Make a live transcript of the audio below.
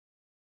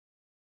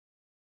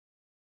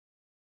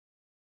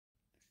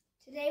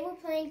Today we're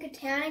playing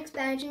Catan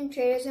Expansion,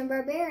 Traders, and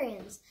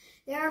Barbarians.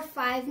 There are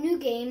 5 new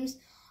games.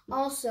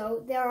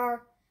 Also, there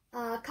are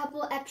a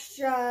couple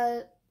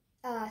extra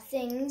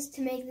things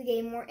to make the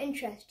game more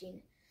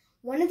interesting.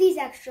 One of these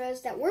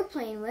extras that we're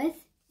playing with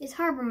is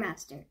Harbor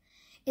Master.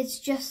 It's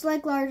just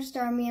like Largest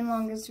Army and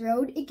Longest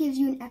Road. It gives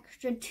you an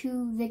extra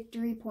 2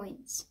 victory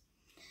points.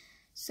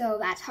 So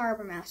that's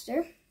Harbor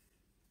Master.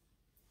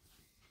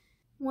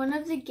 One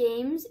of the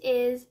games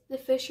is The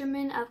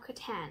Fisherman of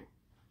Catan.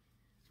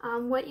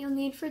 What you'll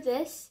need for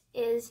this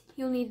is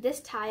you'll need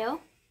this tile,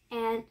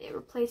 and it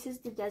replaces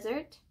the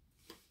desert.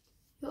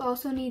 You'll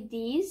also need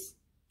these.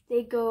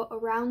 They go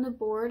around the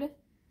board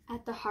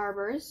at the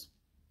harbors.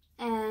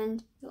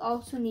 And you'll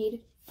also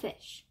need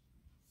fish.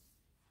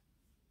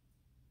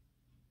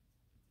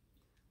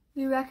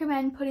 We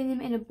recommend putting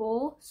them in a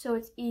bowl so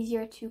it's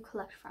easier to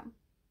collect from.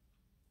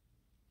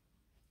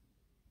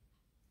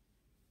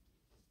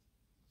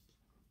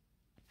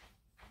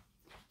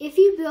 If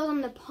you build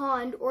on the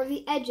pond or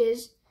the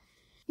edges,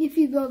 if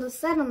you build a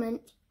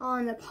settlement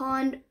on the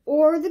pond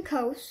or the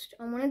coast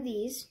on one of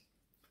these,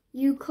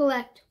 you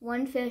collect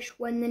 1 fish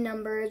when the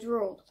number is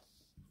rolled.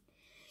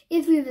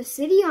 If you have a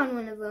city on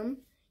one of them,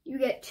 you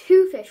get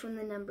 2 fish when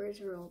the number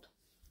is rolled.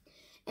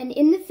 And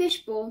in the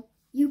fish bowl,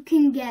 you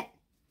can get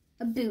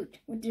a boot,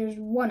 which there's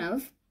 1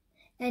 of,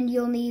 and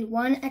you'll need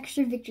 1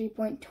 extra victory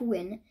point to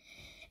win,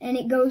 and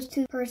it goes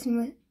to the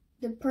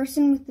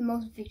person with the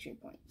most victory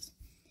points.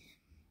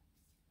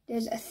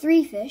 There's a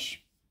 3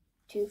 fish,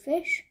 2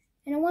 fish,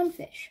 and a 1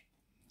 fish.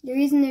 The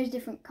reason there's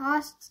different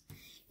costs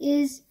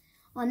is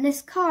on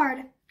this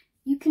card,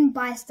 you can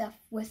buy stuff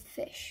with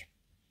fish.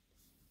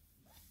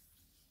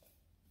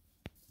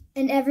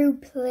 And every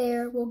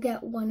player will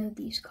get 1 of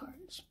these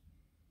cards.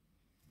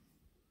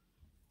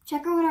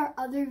 Check out our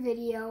other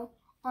video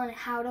on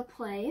how to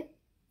play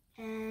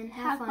and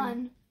have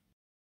fun.